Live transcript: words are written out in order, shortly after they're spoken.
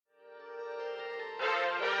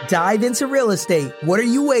Dive into real estate. What are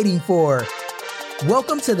you waiting for?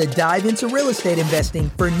 Welcome to the Dive into Real Estate Investing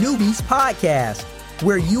for Newbies podcast,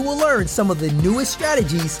 where you will learn some of the newest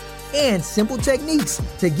strategies and simple techniques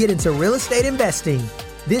to get into real estate investing.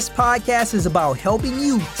 This podcast is about helping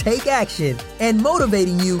you take action and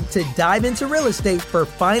motivating you to dive into real estate for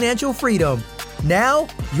financial freedom. Now,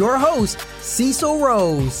 your host, Cecil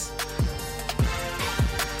Rose.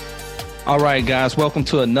 All right, guys, welcome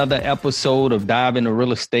to another episode of Dive into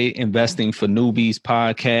Real Estate Investing for Newbies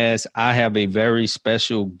podcast. I have a very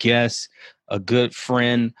special guest, a good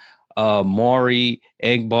friend, Maury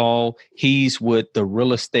Egbal. He's with the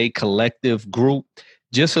Real Estate Collective Group.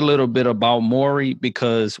 Just a little bit about Maury,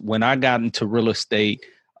 because when I got into real estate,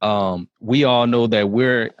 we all know that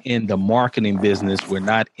we're in the marketing business. We're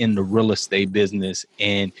not in the real estate business,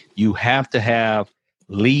 and you have to have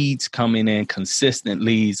leads coming in, consistent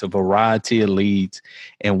leads, a variety of leads.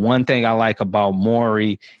 And one thing I like about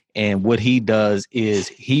Maury and what he does is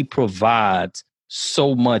he provides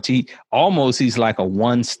so much. He's like a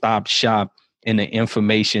one-stop shop in the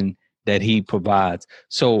information that he provides.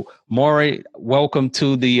 So Maury, welcome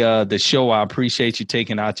to the show. I appreciate you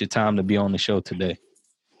taking out your time to be on the show today.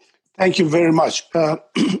 Thank you very much. I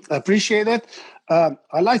appreciate it. I'd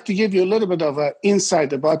like to give you a little bit of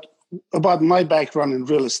insight about my background in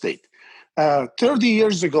real estate. 30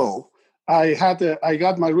 years ago, I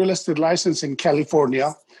got my real estate license in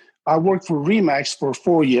California. I worked for RE/MAX for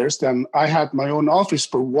 4 years. Then I had my own office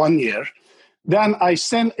for 1 year. Then I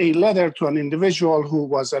sent a letter to an individual who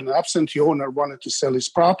was an absentee owner, wanted to sell his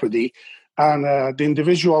property. And the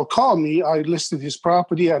individual called me. I listed his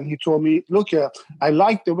property, and he told me, look, I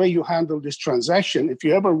like the way you handle this transaction. If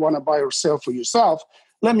you ever want to buy or sell for yourself,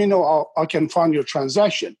 let me know. I can fund your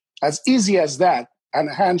transaction. As easy as that, and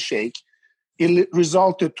a handshake, it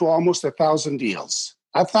resulted to almost 1,000 deals.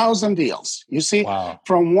 1,000 deals. You see, wow.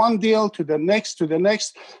 From one deal to the next to the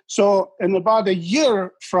next. So in about a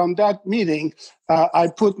year from that meeting, I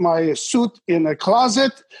put my suit in a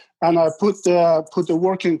closet, and I put the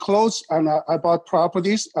working clothes, and I bought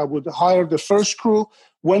properties. I would hire the first crew,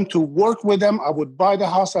 went to work with them. I would buy the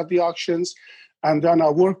house at the auctions, and then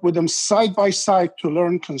I worked with them side by side to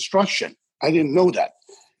learn construction. I didn't know that.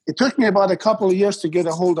 It took me about a couple of years to get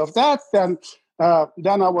a hold of that. Then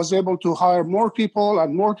I was able to hire more people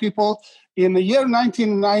and more people. In the year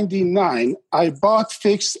 1999, I bought,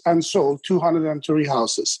 fixed, and sold 203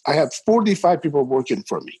 houses. I had 45 people working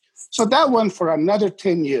for me. So that went for another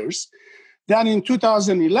 10 years. Then in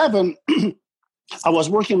 2011, I was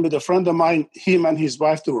working with a friend of mine, him and his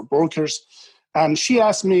wife, they were brokers. And she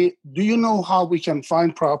asked me, do you know how we can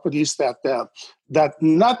find properties that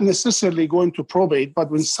not necessarily go into probate, but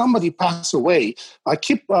when somebody passes away, I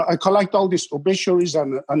collect all these obituaries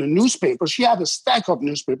and a newspaper. She had a stack of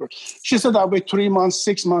newspapers. She said, I wait 3 months,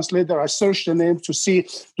 6 months later, I search the name to see,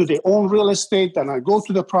 do they own real estate? Then I go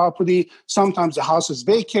to the property. Sometimes the house is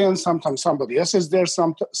vacant. Sometimes somebody else is there.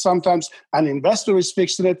 Sometimes an investor is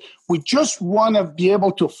fixing it. We just want to be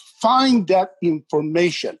able to find that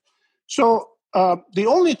information. So the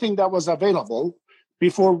only thing that was available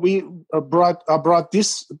before we brought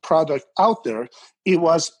this product out there, it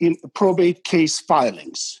was in probate case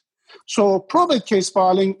filings. So probate case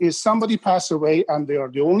filing is somebody passed away and they are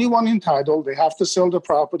the only one entitled. They have to sell the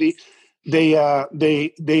property. They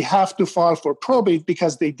have to file for probate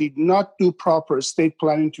because they did not do proper estate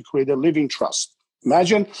planning to create a living trust.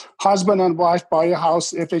 Imagine husband and wife buy a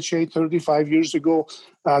house, FHA 35 years ago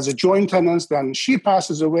as a joint tenants. Then she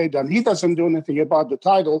passes away. Then he doesn't do anything about the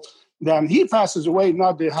title. Then he passes away.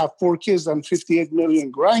 Now they have 4 kids and 58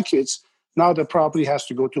 million grandkids. Now the property has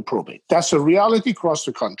to go to probate. That's a reality across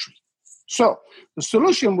the country. So the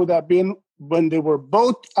solution would have been when they were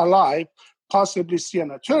both alive, possibly see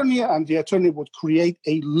an attorney, and the attorney would create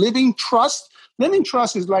a living trust. Living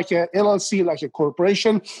trust is like a LLC, like a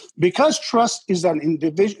corporation. Because trust is an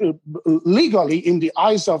individual, legally in the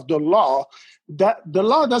eyes of the law, that the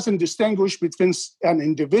law doesn't distinguish between an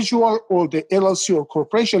individual or the LLC or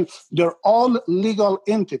corporation. They're all legal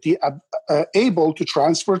entity able to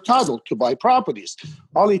transfer title to buy properties.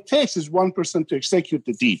 All it takes is one person to execute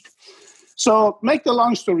the deed. So make the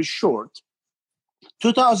long story short,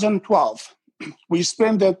 2012, we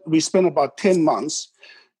spent about 10 months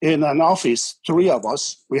in an office, 3 of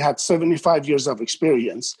us. We had 75 years of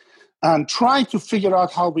experience and trying to figure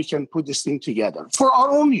out how we can put this thing together for our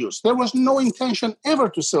own use. There was no intention ever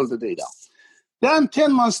to sell the data. Then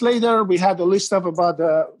 10 months later, we had a list of about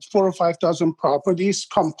 4,000 or 5,000 properties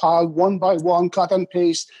compiled one by one, cut and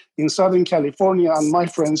paste in Southern California, and my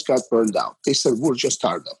friends got burned out. They said, we're just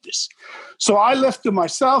tired of this. So I left to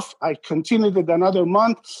myself. I continued it another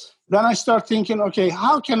month. Then I started thinking, okay,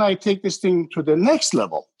 how can I take this thing to the next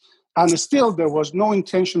level? And still, there was no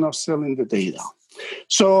intention of selling the data.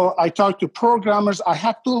 So I talked to programmers. I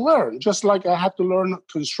had to learn, just like I had to learn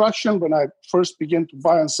construction when I first began to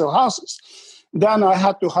buy and sell houses. Then I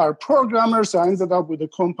had to hire programmers. I ended up with a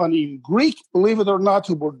company in Greek, believe it or not,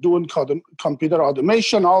 who were doing computer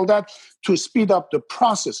automation, all that, to speed up the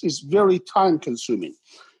process. It's very time consuming.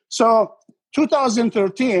 So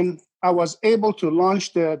 2013, I was able to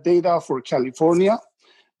launch the data for California.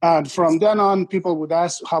 And from then on, people would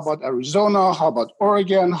ask, how about Arizona? How about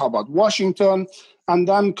Oregon? How about Washington? And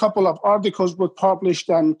then a couple of articles were published,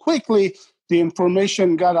 and quickly the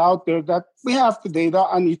information got out there that we have the data,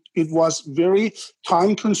 and it was very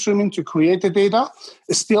time-consuming to create the data.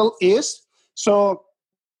 It still is. So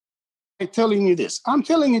I'm telling you this. I'm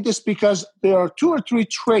telling you this because there are 2 or 3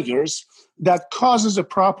 triggers that causes a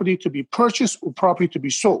property to be purchased or property to be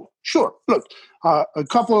sold. Sure, look, a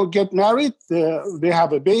couple get married, they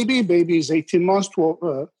have a baby. Baby is 18 months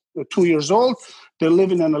to 2 years old. They're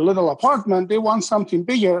living in a little apartment. They want something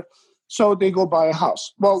bigger, so they go buy a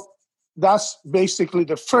house. Well, that's basically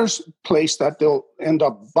the first place that they'll end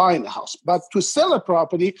up buying a house. But to sell a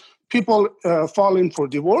property, people fall in for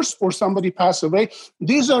divorce or somebody pass away.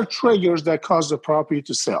 These are triggers that cause the property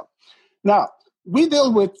to sell. Now, we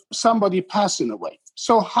deal with somebody passing away.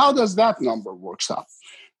 So how does that number work out?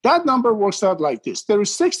 That number works out like this. There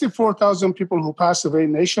is 64,000 people who pass away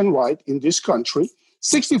nationwide in this country,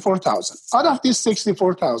 64,000. Out of these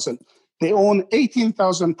 64,000, they own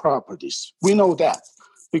 18,000 properties. We know that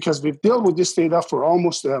because we've dealt with this data for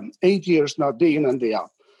almost 8 years now, day in and day out.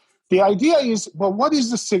 The idea is, well, what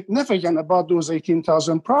is the significance about those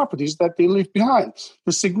 18,000 properties that they leave behind?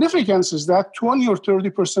 The significance is that 20 or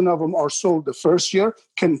 30% of them are sold the first year,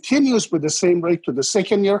 continues with the same rate to the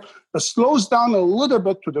second year, slows down a little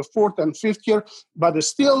bit to the fourth and fifth year, but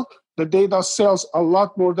still the data sells a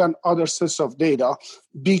lot more than other sets of data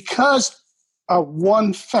because of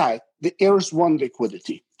one fact, the heirs want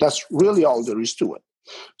liquidity. That's really all there is to it.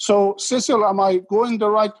 So, Cecil, am I going the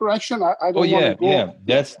right direction? I don't want to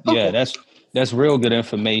go. That's real good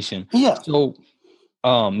information. Yeah. So,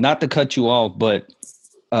 not to cut you off, but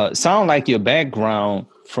sound like your background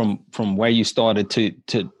from where you started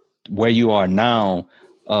to where you are now.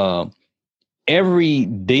 Every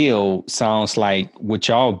deal sounds like what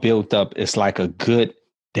y'all built up is like a good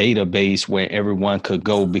database where everyone could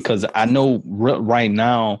go, because I know right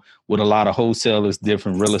now with a lot of wholesalers,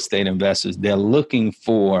 different real estate investors, they're looking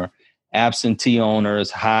for absentee owners,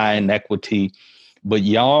 high in equity, but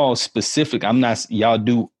y'all specific, y'all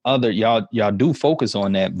do focus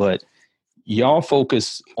on that, but y'all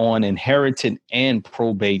focus on inherited and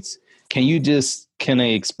probates. Can you just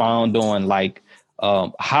expound on like,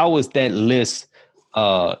 how is that list?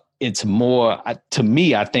 It's more, to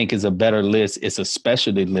me, I think is a better list. It's a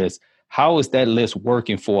specialty list. How is that list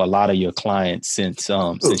working for a lot of your clients since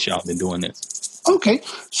y'all been doing this? Okay,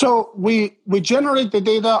 so we generate the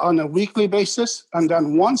data on a weekly basis, and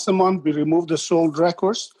then once a month we remove the sold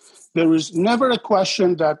records. There is never a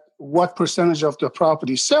question that what percentage of the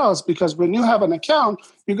property sells, because when you have an account,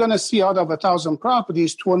 you're going to see out of 1,000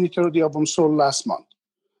 properties, 20, 30 of them sold last month.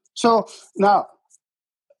 So now,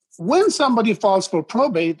 when somebody files for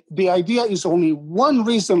probate, the idea is only one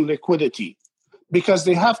reason: liquidity, because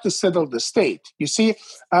they have to settle the estate, you see.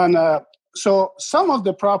 And so some of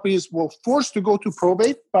the properties will force to go to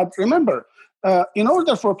probate. But remember, in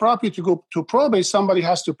order for a property to go to probate, somebody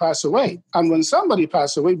has to pass away. And when somebody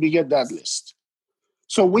passes away, we get that list.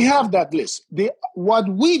 So we have that list. What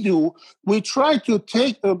we do, we try to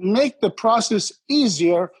make the process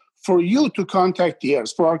easier for you to contact the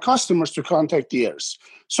heirs, for our customers to contact the heirs.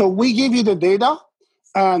 So we give you the data,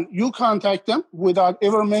 and you contact them without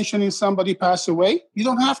ever mentioning somebody passed away. You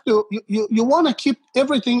don't have to. You want to keep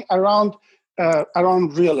everything around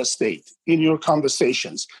real estate in your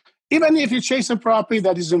conversations. Even if you chase a property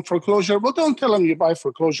that is in foreclosure, well, don't tell them you buy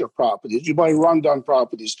foreclosure properties. You buy rundown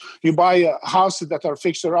properties. You buy houses that are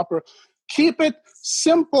fixer-upper. Keep it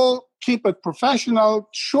simple. Keep it professional.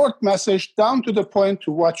 Short message, down to the point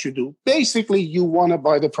to what you do. Basically, you want to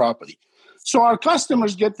buy the property. So our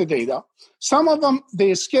customers get the data. Some of them,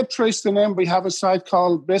 they skip trace the name. We have a site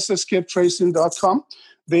called bestskiptracing.com.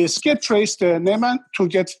 They skip trace the name to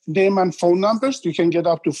get name and phone numbers. You can get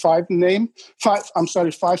up to 5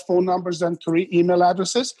 phone numbers and 3 email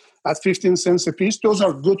addresses at 15 cents a piece. Those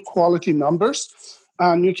are good quality numbers.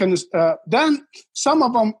 And you can then some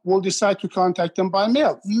of them will decide to contact them by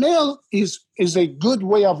mail. Mail is a good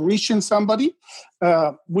way of reaching somebody.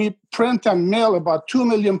 We print and mail about 2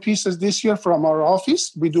 million pieces this year from our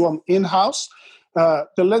office. We do them in-house. The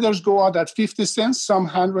letters go out at 50 cents, some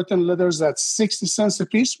handwritten letters at 60 cents a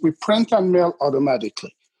piece. We print and mail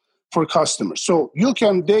automatically for customers. So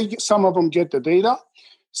some of them get the data,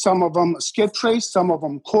 some of them skip trace, some of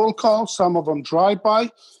them cold call, some of them drive-by.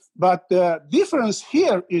 But the difference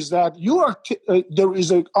here is that there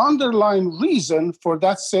is an underlying reason for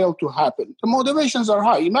that sale to happen. The motivations are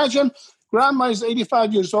high. Imagine grandma is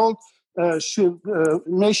 85 years old.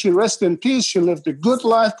 May she rest in peace. She lived a good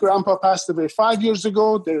life. Grandpa passed away 5 years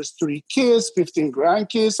ago. There's 3 kids, 15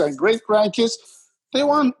 grandkids, and great-grandkids. They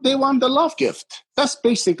want the love gift. That's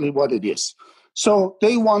basically what it is. So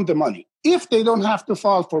they want the money. If they don't have to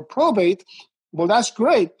file for probate, well, that's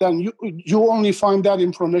great. Then you only find that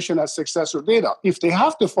information as successor data. If they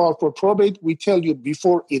have to file for probate, we tell you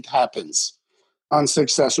before it happens on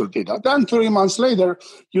successor data. Then 3 months later,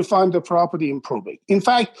 you find the property in probate. In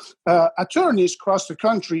fact, attorneys across the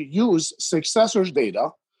country use successors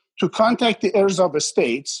data to contact the heirs of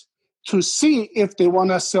estates to see if they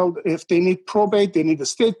want to sell, if they need probate, they need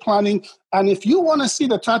estate planning. And if you want to see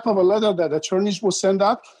the type of a letter that attorneys will send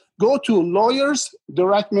out, go to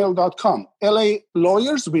lawyersdirectmail.com, LA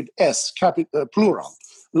lawyers with S, plural,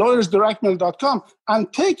 lawyersdirectmail.com,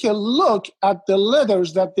 and take a look at the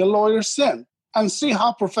letters that the lawyers send and see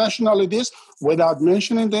how professional it is without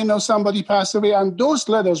mentioning they know somebody passed away. And those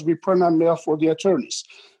letters we print and mail for the attorneys.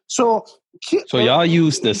 So y'all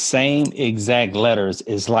use the same exact letters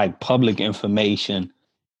as like public information.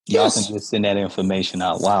 Y'all Yes. can just send that information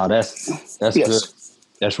out. Wow, that's Yes. good.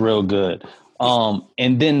 That's real good.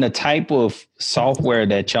 And then the type of software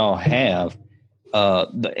that y'all have,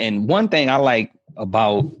 and one thing I like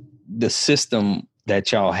about the system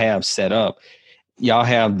that y'all have set up, y'all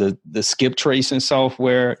have the skip tracing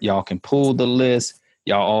software. Y'all can pull the list.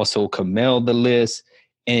 Y'all also can mail the list.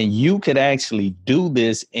 And you could actually do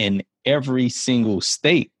this in every single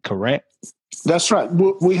state, correct? That's right.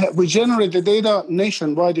 We generate the data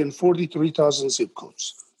nationwide in 43,000 zip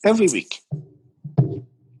codes every week.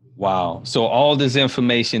 Wow. So all this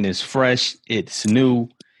information is fresh, it's new,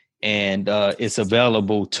 and it's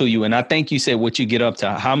available to you. And I think you said what you get up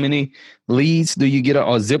to. How many leads do you get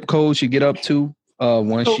or zip codes you get up to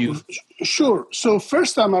once you? Sure. So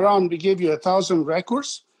first time around, we gave you 1,000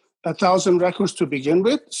 records to begin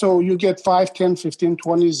with. So you get 5, 10, 15,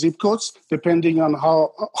 20 zip codes, depending on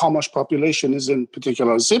how much population is in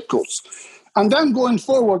particular zip codes. And then going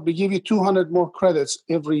forward, we give you 200 more credits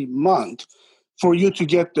every month for you to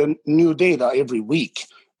get the new data every week.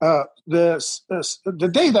 The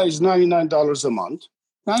data is $99 a month.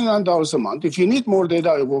 $99 a month. If you need more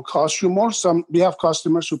data, it will cost you more. We have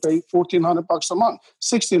customers who pay $1,400 a month,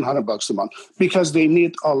 $1,600 a month, because they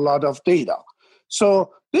need a lot of data.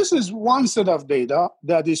 So this is one set of data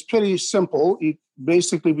that is pretty simple.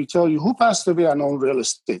 Basically, we tell you who passed away and own real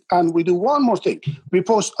estate. And we do one more thing. We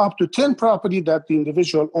post up to 10 property that the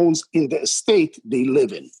individual owns in the estate they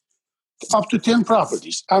live in. Up to 10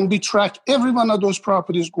 properties. And we track every one of those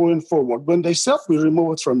properties going forward. When they sell, we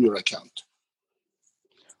remove it from your account.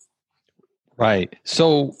 Right.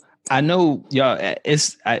 So I know y'all,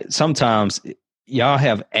 sometimes y'all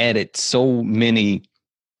have added so many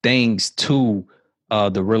things to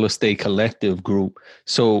the Real Estate Collective group.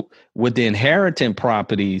 So with the inheriting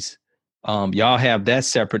properties, y'all have that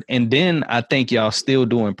separate. And then I think y'all still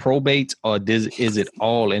doing probates, or is it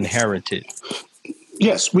all inherited?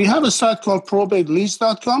 Yes, we have a site called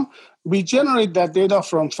probateleads.com. We generate that data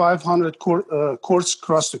from 500 courts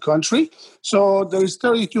across the country. So there is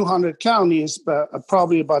 3,200 counties,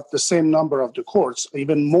 probably about the same number of the courts,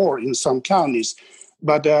 even more in some counties.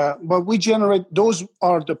 But we generate, those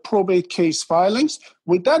are the probate case filings.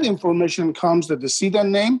 With that information comes the decedent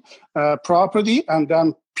name, property, and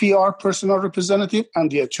then PR, personal representative, and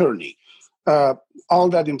the attorney. All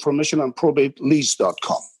that information on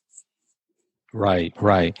probateleads.com. Right.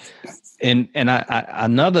 And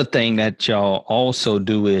another thing that y'all also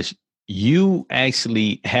do is you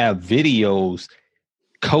actually have videos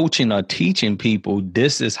coaching or teaching people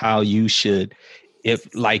this is how you should, if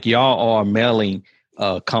like y'all are mailing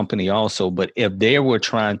a company also, but if they were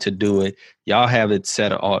trying to do it, y'all have it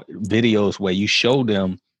set up videos where you show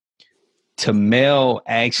them to mail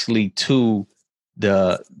actually to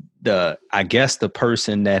the I guess the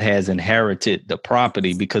person that has inherited the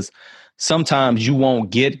property, because sometimes you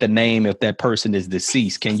won't get the name if that person is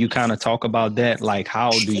deceased. Can you kind of talk about that? Like,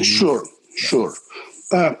 how do you? Sure.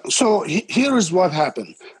 Here is what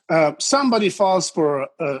happened. Somebody files for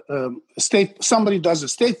state. Somebody does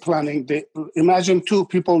estate planning. They imagine two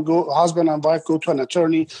people go, husband and wife, go to an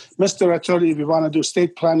attorney. Mr. Attorney, we want to do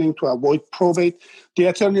estate planning to avoid probate. The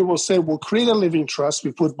attorney will say, "We'll create a living trust.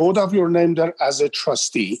 We put both of your name there as a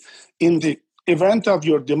trustee. In the event of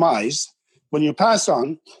your demise, when you pass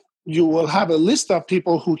on, you will have a list of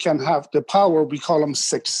people who can have the power. We call them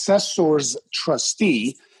successors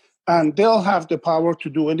trustee." And they'll have the power to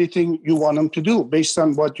do anything you want them to do based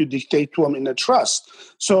on what you dictate to them in a trust.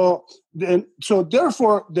 So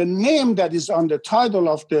therefore, the name that is on the title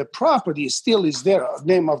of the property still is there,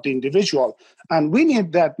 name of the individual. And we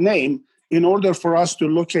need that name in order for us to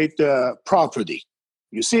locate the property.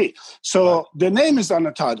 You see? So the name is on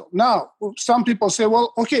the title. Now, some people say,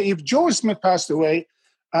 well, okay, if Joe Smith passed away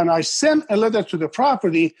and I send a letter to the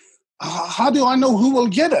property, how do I know who will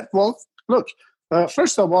get it? Well, look.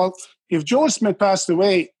 First of all, if Joe Smith passed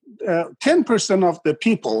away, 10% of the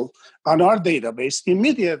people on our database,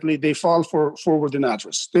 immediately they file for forwarding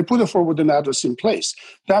address. They put a forwarding address in place.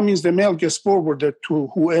 That means the mail gets forwarded to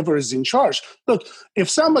whoever is in charge. Look, if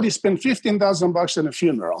somebody spent $15,000 in a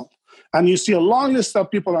funeral and you see a long list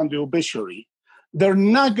of people on the obituary, they're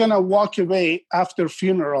not going to walk away after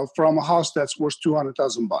funeral from a house that's worth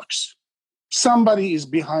 $200,000. Somebody is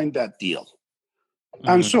behind that deal.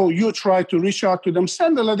 And so you try to reach out to them,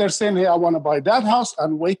 send a letter saying, hey, I want to buy that house,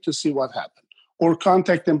 and wait to see what happens, or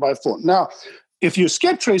contact them by phone. Now, if you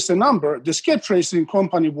skip trace the number, the skip tracing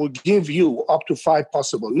company will give you up to 5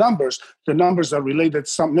 possible numbers. The numbers are related.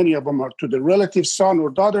 Many of them are to the relative, son or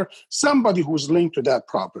daughter, somebody who's linked to that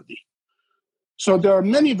property. So there are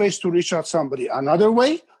many ways to reach out to somebody. Another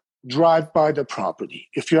way, drive by the property.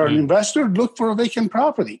 If you're an investor, look for a vacant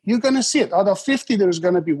property. You're going to see it. Out of 50, there's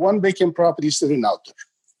going to be one vacant property sitting out there.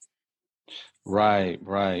 Right.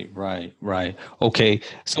 Okay.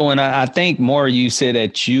 So, and I think, Maury, you said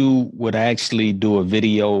that you would actually do a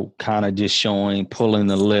video kind of just showing, pulling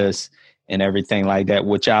the list and everything like that,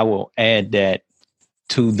 which I will add that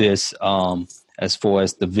to this. As far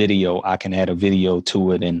as the video, I can add a video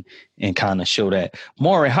to it and kind of show that.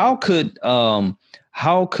 Maury, how could the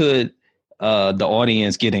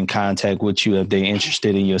audience get in contact with you if they're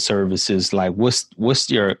interested in your services? Like, what's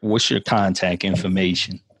your contact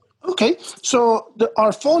information? Okay, so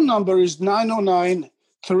our phone number is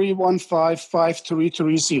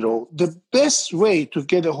 909-315-5330. The best way to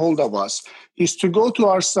get a hold of us is to go to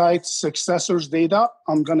our site, Successors Data.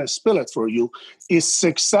 I'm going to spell it for you. It's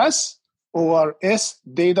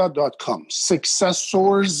successorsdata.com.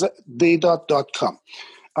 Successorsdata.com.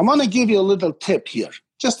 I'm going to give you a little tip here,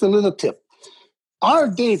 just a little tip. Our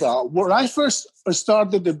data, when I first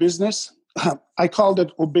started the business, I called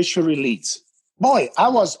it obituary leads. Boy, I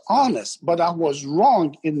was honest, but I was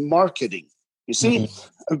wrong in marketing. You see,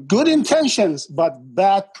 good intentions, but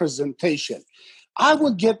bad presentation. I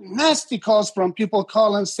would get nasty calls from people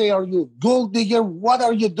call and say, are you a gold digger? What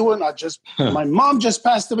are you doing? My mom just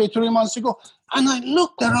passed away 3 months ago. And I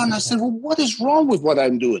looked around and I said, well, what is wrong with what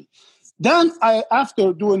I'm doing? Then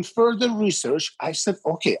after doing further research, I said,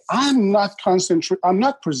 okay, I'm not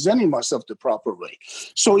presenting myself the proper way.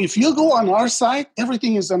 So if you go on our site,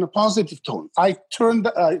 everything is on a positive tone. I took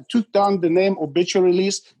down the name obituary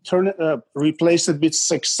list, replaced it with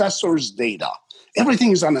Successors Data.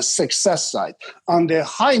 Everything is on a success side. On the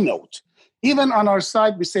high note, even on our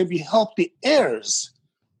site, we say we help the heirs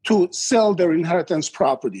to sell their inheritance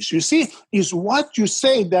properties. You see, is what you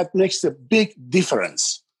say that makes a big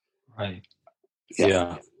difference. Right.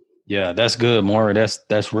 Yeah. That's good, Maury.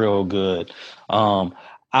 That's real good. I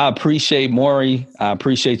appreciate Maury. I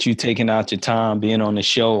appreciate you taking out your time being on the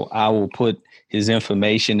show. I will put his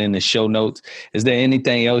information in the show notes. Is there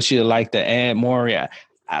anything else you'd like to add, Maury?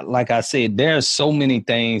 Like I said, there's so many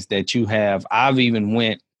things that you have. I've even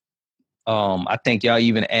I think y'all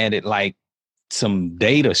even added like some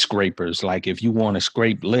data scrapers. Like if you want to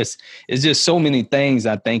scrape lists, it's just so many things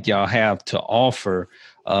I think y'all have to offer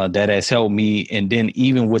that has helped me. And then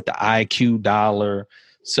even with the IQ dollar.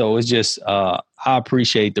 So it's just, I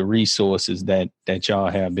appreciate the resources that y'all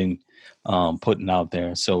have been putting out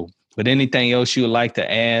there. So, but anything else you would like to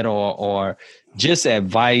add or just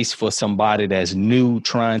advice for somebody that's new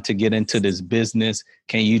trying to get into this business?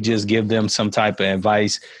 Can you just give them some type of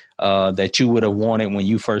advice that you would have wanted when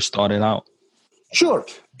you first started out? Sure.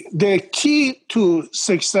 The key to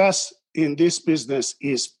success in this business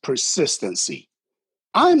is persistency.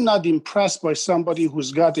 I'm not impressed by somebody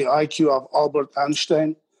who's got the IQ of Albert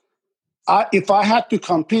Einstein. If I had to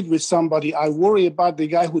compete with somebody, I worry about the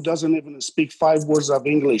guy who doesn't even speak 5 words of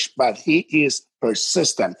English, but he is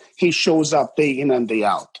persistent. He shows up day in and day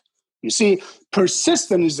out. You see,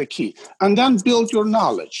 persistent is the key. And then build your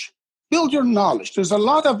knowledge. Build your knowledge. There's a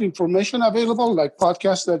lot of information available, like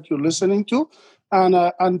podcasts that you're listening to,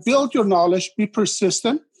 and build your knowledge. Be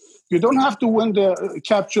persistent. You don't have to win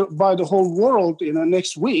capture by the whole world in the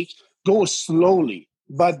next week. Go slowly,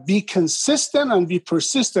 but be consistent and be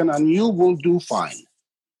persistent, and you will do fine.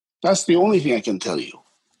 That's the only thing I can tell you.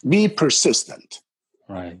 Be persistent.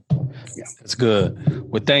 Right. Yeah. That's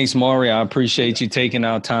good. Well, thanks, Maury. I appreciate you taking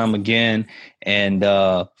our time again. And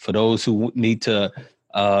for those who need to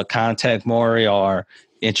contact Maury or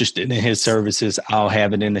interested in his services, I'll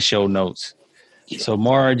have it in the show notes. So,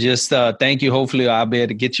 Maury, just thank you. Hopefully, I'll be able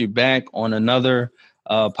to get you back on another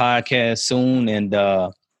podcast soon, and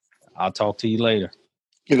I'll talk to you later.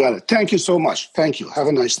 You got it. Thank you so much. Thank you. Have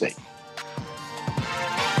a nice day.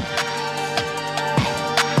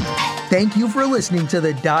 Thank you for listening to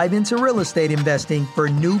the Dive Into Real Estate Investing for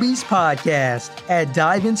Newbies podcast at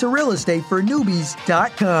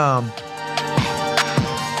diveintorealestatefornewbies.com.